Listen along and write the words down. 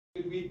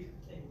Midweek,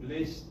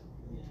 blessed.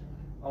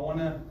 I want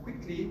to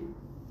quickly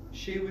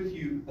share with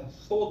you a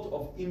thought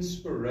of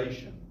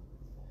inspiration.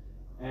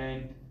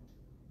 And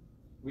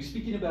we're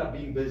speaking about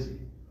being busy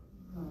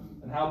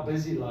and how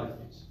busy life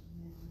is.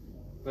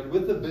 But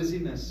with the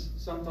busyness,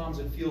 sometimes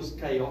it feels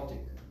chaotic.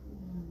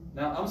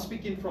 Now, I'm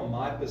speaking from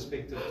my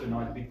perspective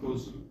tonight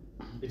because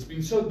it's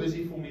been so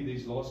busy for me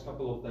these last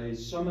couple of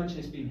days. So much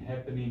has been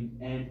happening,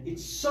 and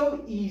it's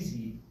so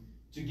easy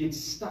to get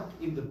stuck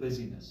in the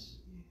busyness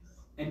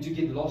and to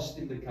get lost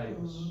in the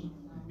chaos.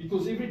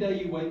 Because every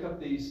day you wake up,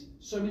 there's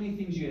so many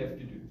things you have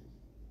to do.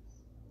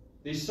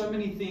 There's so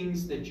many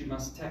things that you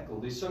must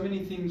tackle. There's so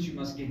many things you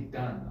must get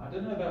done. I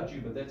don't know about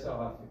you, but that's how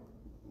I feel.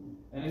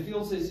 And it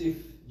feels as if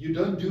you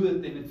don't do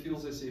it, then it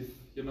feels as if,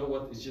 you know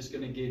what, it's just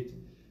going to get,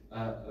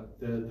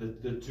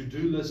 the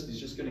to-do list is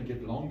just going to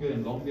get longer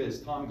and longer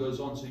as time goes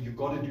on. So you've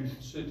got to do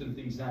certain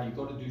things now. You've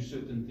got to do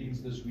certain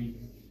things this week.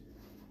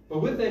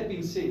 But with that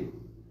being said,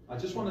 I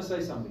just want to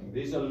say something.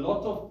 There's a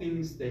lot of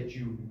things that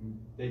you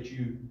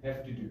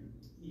have to do.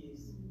 Yes.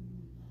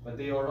 But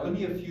there are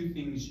only a few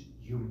things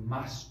you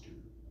must do.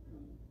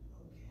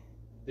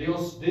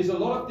 There's a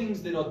lot of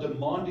things that are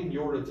demanding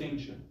your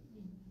attention.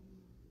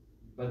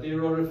 But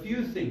there are a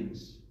few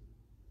things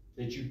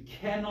that you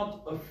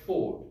cannot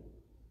afford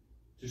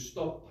to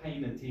stop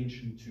paying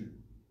attention to.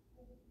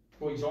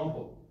 For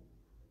example,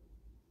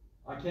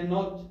 I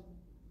cannot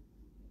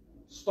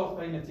stop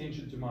paying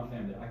attention to my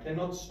family. I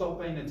cannot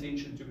stop paying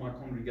attention to my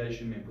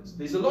congregation members.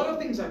 There's a lot of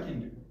things I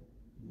can do.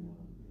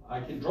 I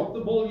can drop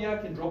the ball here, I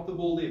can drop the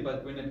ball there,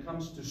 but when it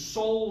comes to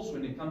souls,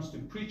 when it comes to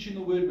preaching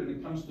the word, when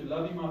it comes to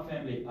loving my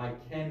family, I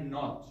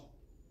cannot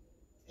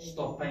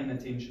stop paying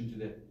attention to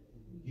that.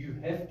 You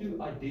have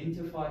to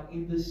identify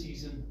in the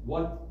season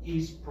what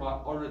is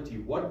priority.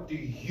 What do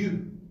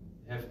you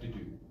have to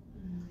do?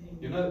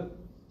 You know,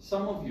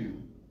 some of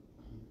you,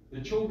 the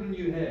children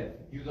you have,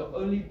 you're the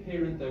only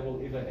parent they will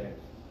ever have.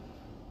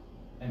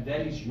 And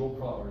that is your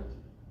priority.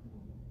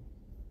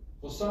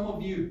 For some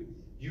of you,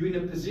 you're in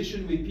a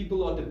position where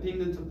people are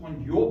dependent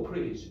upon your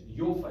prayers,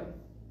 your faith.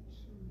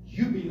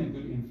 You being a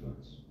good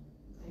influence.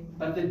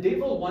 But the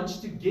devil wants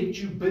to get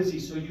you busy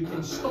so you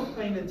can stop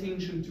paying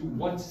attention to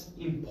what's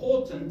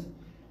important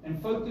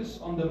and focus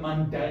on the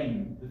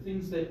mundane, the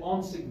things that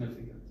aren't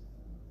significant.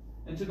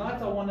 And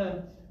tonight I want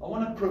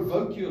to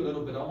provoke you a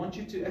little bit. I want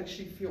you to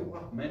actually feel,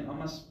 wow, man, I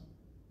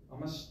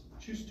must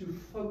choose to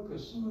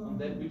focus on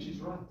that which is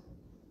right.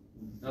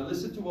 Now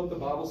listen to what the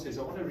Bible says.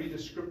 I want to read a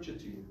scripture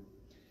to you.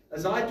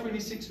 Isaiah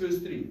 26 verse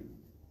 3.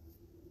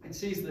 It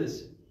says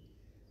this.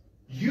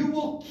 You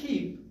will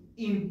keep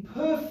in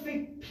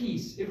perfect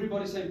peace.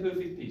 Everybody say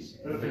perfect peace.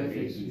 Perfect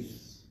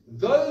peace.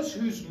 Those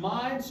whose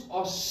minds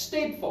are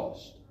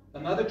steadfast.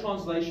 Another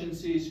translation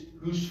says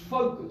who's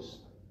focused.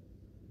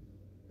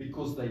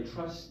 Because they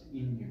trust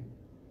in you.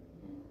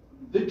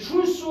 The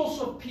true source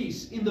of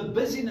peace in the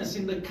busyness,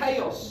 in the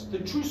chaos, the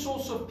true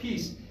source of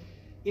peace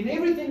in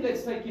everything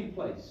that's taking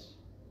place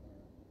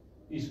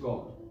is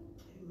God.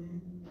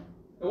 Amen.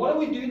 And what are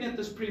we doing at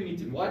this prayer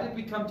meeting? Why did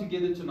we come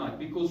together tonight?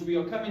 Because we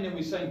are coming and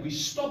we're saying we're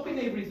stopping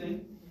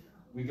everything,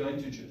 we're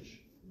going to church.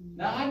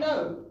 Now I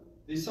know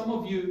there's some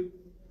of you,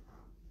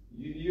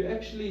 you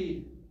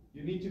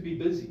need to be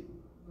busy.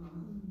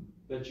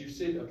 That you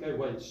said, okay,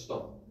 wait,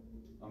 stop.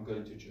 I'm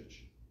going to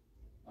church.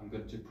 I'm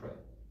going to pray.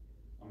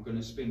 I'm going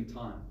to spend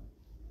time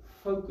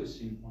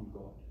focusing on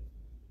God.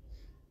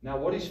 Now,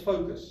 what is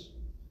focus?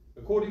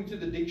 According to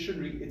the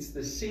dictionary, it's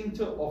the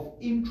center of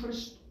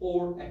interest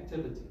or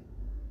activity.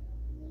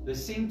 The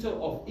center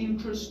of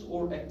interest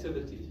or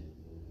activity.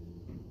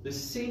 The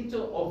center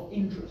of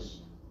interest.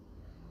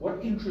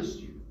 What interests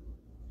you?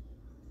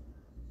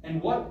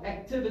 And what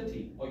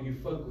activity are you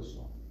focused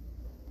on?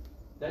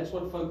 That's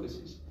what focus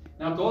is.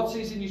 Now, God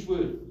says in His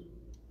Word,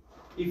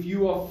 if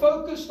you are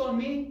focused on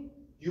me,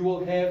 you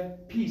will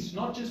have peace.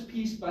 Not just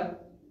peace,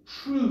 but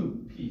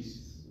true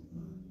peace.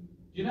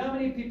 Do you know how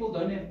many people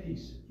don't have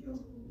peace? Do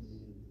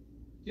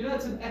you know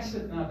it's an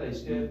asset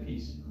nowadays to have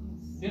peace?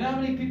 Do you know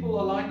how many people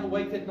are lying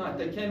awake at night?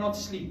 They cannot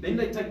sleep. Then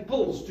they take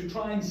pills to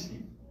try and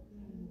sleep.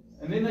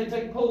 And then they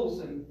take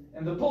pills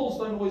and the pills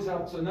don't always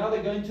help. So now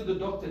they're going to the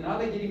doctor. Now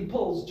they're getting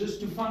pills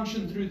just to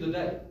function through the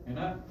day. You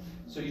know?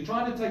 So you're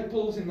trying to take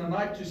pills in the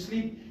night to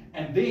sleep,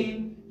 and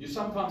then you're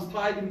sometimes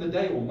tired in the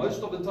day, or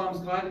most of the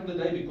times tired in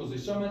the day because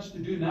there's so much to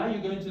do. Now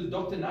you're going to the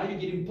doctor. Now you're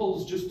getting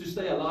pills just to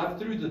stay alive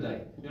through the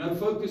day. You know,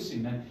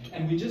 focusing.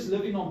 And we're just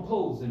living on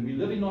pills, and we're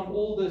living on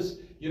all this,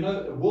 you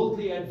know,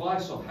 worldly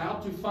advice of how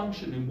to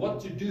function and what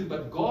to do.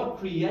 But God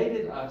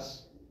created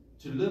us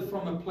to live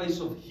from a place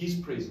of His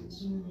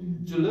presence.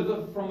 To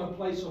live from a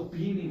place of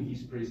being in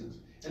His presence.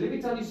 And let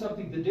me tell you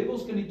something. The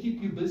devil's going to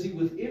keep you busy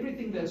with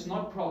everything that's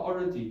not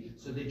priority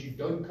so that you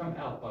don't come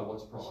out by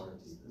what's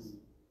priority.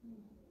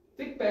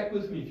 Think back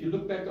with me. If you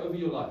look back over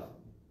your life.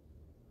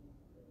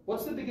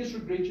 What's the biggest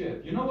regret you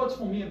have? You know what's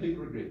for me a big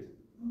regret?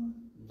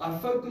 I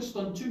focused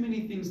on too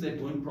many things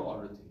that weren't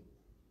priority.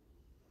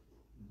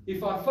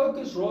 If I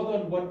focus rather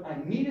on what I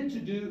needed to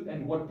do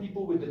and what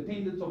people were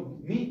dependent on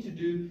me to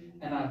do,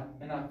 and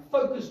I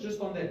focus just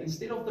on that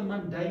instead of the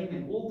mundane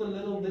and all the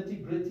little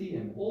nitty-gritty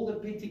and all the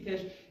petty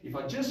cash, if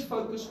I just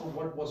focus on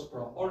what was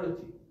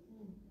priority,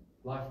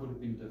 life would have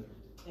been different.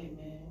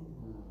 Amen.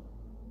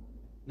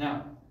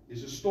 Now,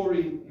 there's a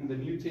story in the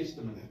New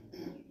Testament.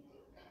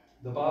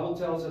 The Bible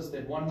tells us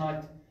that one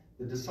night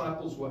the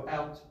disciples were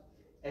out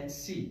at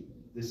sea,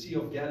 the Sea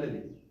of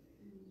Galilee.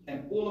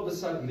 And all of a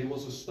sudden there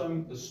was a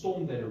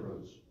storm that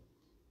arose.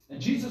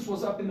 And Jesus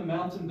was up in the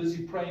mountain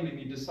busy praying, and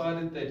he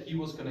decided that he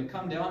was going to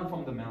come down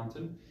from the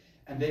mountain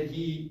and that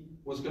he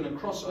was going to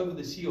cross over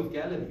the Sea of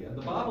Galilee. And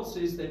the Bible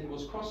says that he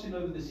was crossing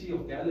over the Sea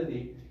of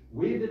Galilee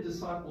where the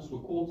disciples were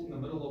caught in the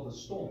middle of a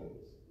storm.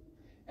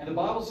 And the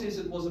Bible says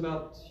it was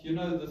about,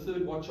 the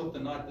third watch of the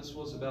night. This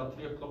was about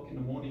 3 o'clock in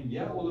the morning.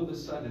 Yeah, all of a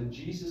sudden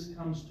Jesus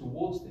comes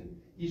towards them.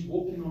 He's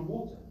walking on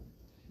water.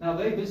 Now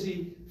they're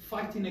busy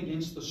fighting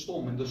against the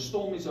storm, and the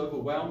storm is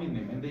overwhelming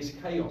them, and there's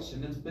chaos,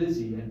 and it's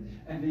busy,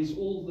 and there's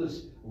all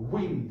this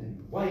wind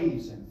and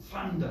waves and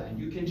thunder, and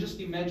you can just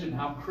imagine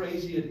how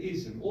crazy it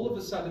is. And all of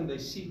a sudden they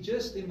see,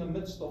 just in the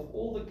midst of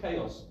all the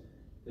chaos,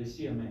 they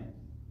see a man,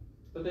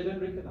 but they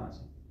don't recognize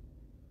him.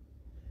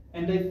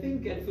 And they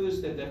think at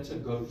first that that's a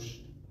ghost.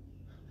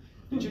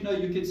 Did you know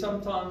you can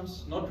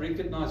sometimes not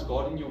recognize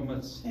God in your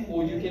midst,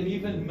 or you can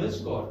even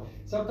miss God?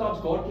 Sometimes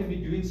God can be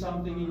doing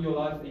something in your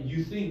life and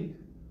you think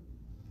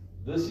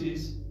this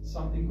is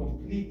something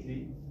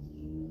completely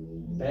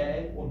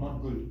bad or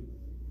not good.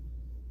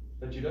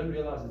 But you don't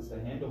realize it's the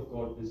hand of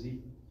God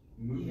busy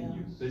moving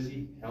you,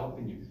 busy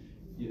helping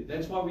you.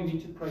 That's why we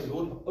need to pray,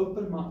 Lord,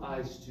 open my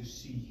eyes to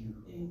see you.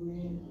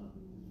 Amen.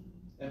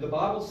 And the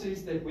Bible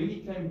says that when he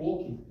came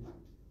walking,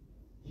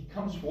 he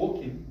comes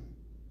walking,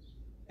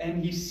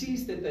 and he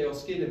sees that they are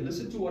scared. And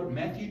listen to what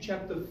Matthew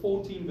chapter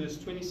 14 verse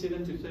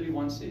 27 to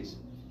 31 says.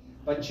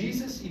 But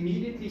Jesus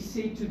immediately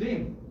said to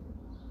them,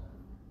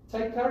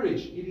 take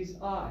courage, it is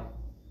I.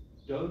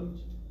 Don't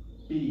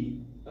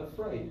be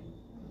afraid.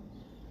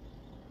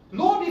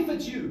 Lord, if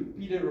it's you,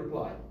 Peter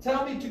replied,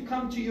 tell me to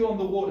come to you on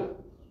the water.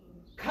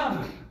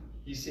 Come,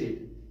 he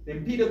said.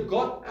 Then Peter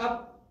got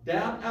up,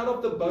 down out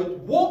of the boat,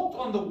 walked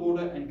on the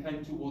water, and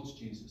came towards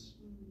Jesus.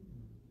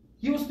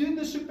 He was doing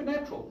the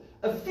supernatural.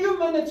 A few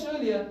minutes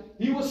earlier,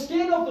 he was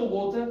scared of the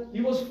water,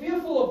 he was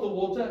fearful of the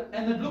water,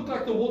 and it looked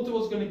like the water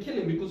was going to kill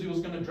him because he was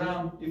going to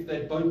drown if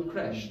that boat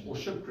crashed or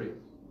shipwrecked.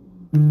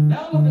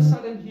 Now all of a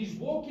sudden, he's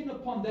walking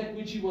upon that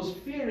which he was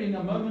fearing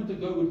a moment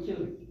ago would kill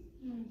him.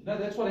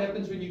 That's what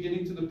happens when you get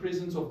into the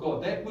presence of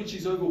God. That which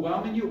is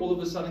overwhelming you, all of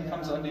a sudden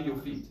comes under your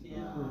feet.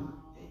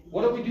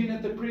 What are we doing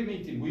at the prayer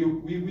meeting?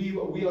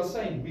 We are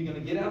saying we're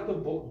going to get out the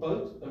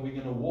boat and we're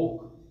going to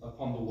walk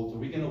upon the water.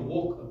 We're going to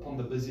walk upon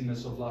the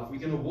busyness of life. We're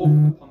going to walk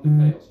upon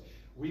the chaos.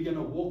 We're going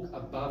to walk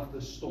above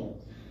the storm.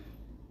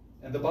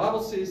 And the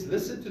Bible says,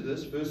 listen to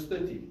this, verse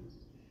 30.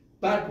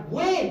 But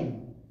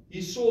when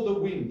he saw the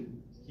wind,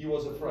 he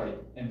was afraid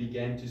and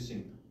began to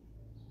sink.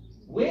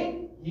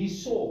 When he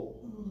saw,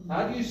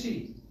 how do you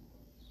see?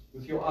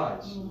 With your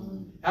eyes.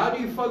 How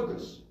do you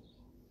focus?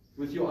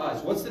 With your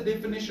eyes. What's the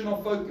definition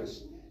of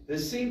focus? The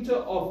center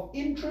of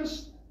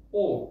interest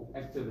or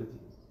activity.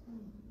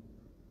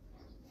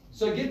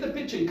 So get the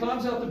picture. He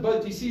climbs out the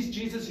boat. He sees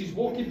Jesus. He's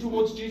walking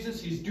towards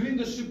Jesus. He's doing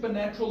the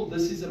supernatural.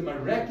 This is a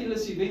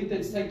miraculous event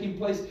that's taking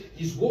place.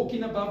 He's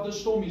walking above the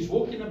storm. He's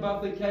walking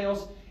above the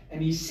chaos.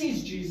 And he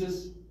sees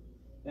Jesus.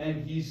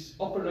 And he's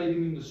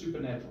operating in the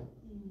supernatural.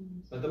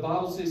 But the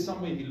Bible says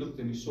somewhere he looked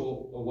and he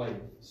saw a wave.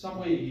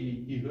 Somewhere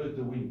he heard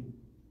the wind.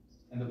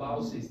 And the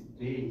Bible says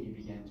there he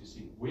began to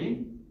sink.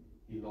 When?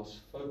 He lost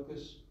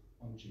focus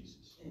on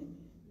Jesus.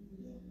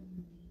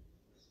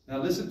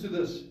 Now listen to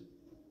this.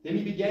 Then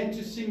he began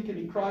to sink and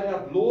he cried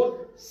out,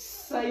 Lord,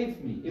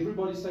 save me.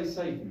 Everybody say,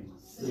 save me.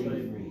 Save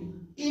me.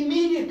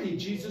 Immediately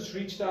Jesus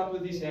reached out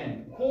with his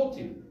hand, caught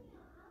him,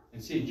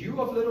 and said, you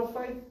of little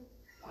faith,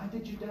 why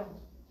did you doubt?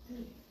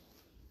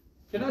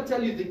 Can I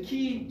tell you the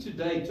key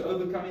today to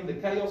overcoming the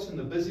chaos and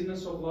the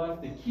busyness of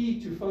life, the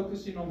key to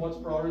focusing on what's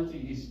priority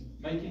is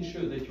making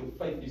sure that your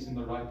faith is in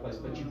the right place.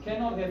 But you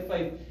cannot have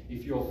faith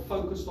if you're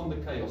focused on the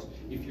chaos,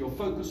 if you're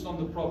focused on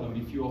the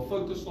problem, if you are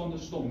focused on the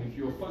storm, if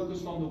you're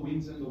focused on the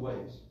winds and the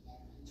waves.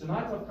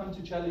 Tonight I've come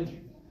to challenge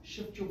you.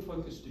 Shift your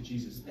focus to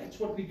Jesus. That's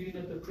what we're doing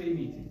at the prayer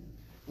meeting.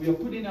 We are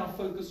putting our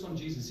focus on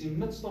Jesus. In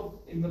the midst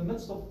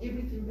of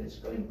everything that's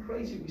going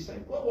crazy, we say,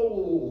 whoa, whoa,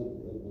 whoa,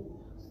 whoa, whoa.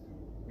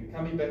 We're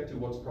coming back to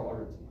what's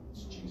priority.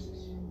 It's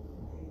Jesus.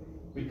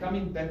 We're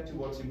coming back to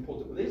what's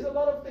important. There's a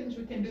lot of things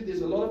we can do.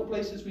 There's a lot of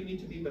places we need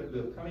to be, but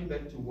we're coming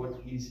back to what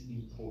is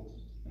important,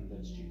 and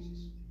that's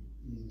Jesus.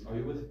 Are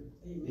you with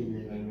me?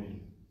 Amen.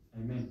 Amen.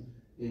 Amen.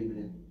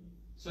 Amen.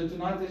 So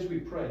tonight as we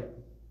pray,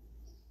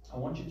 I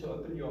want you to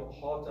open your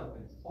heart up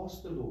and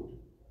ask the Lord,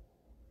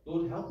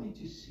 Lord, help me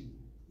to see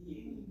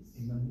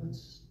in the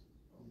midst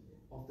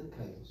of the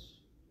chaos,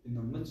 in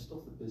the midst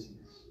of the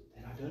busyness,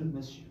 that I don't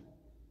miss you.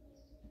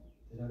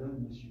 That I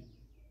don't miss you.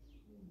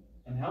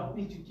 And help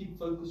me to keep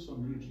focus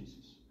on you,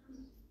 Jesus.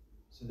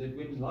 So that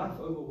when life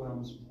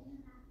overwhelms me,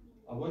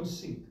 I won't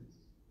sink,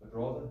 but but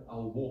rather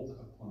I'll walk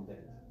upon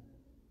that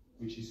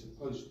which is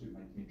supposed to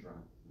make me dry.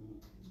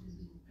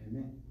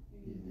 Amen.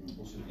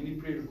 Awesome. Any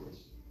prayer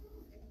requests?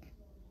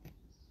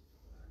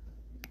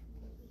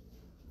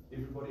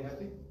 Everybody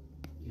happy?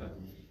 Yeah.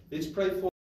 Let's pray for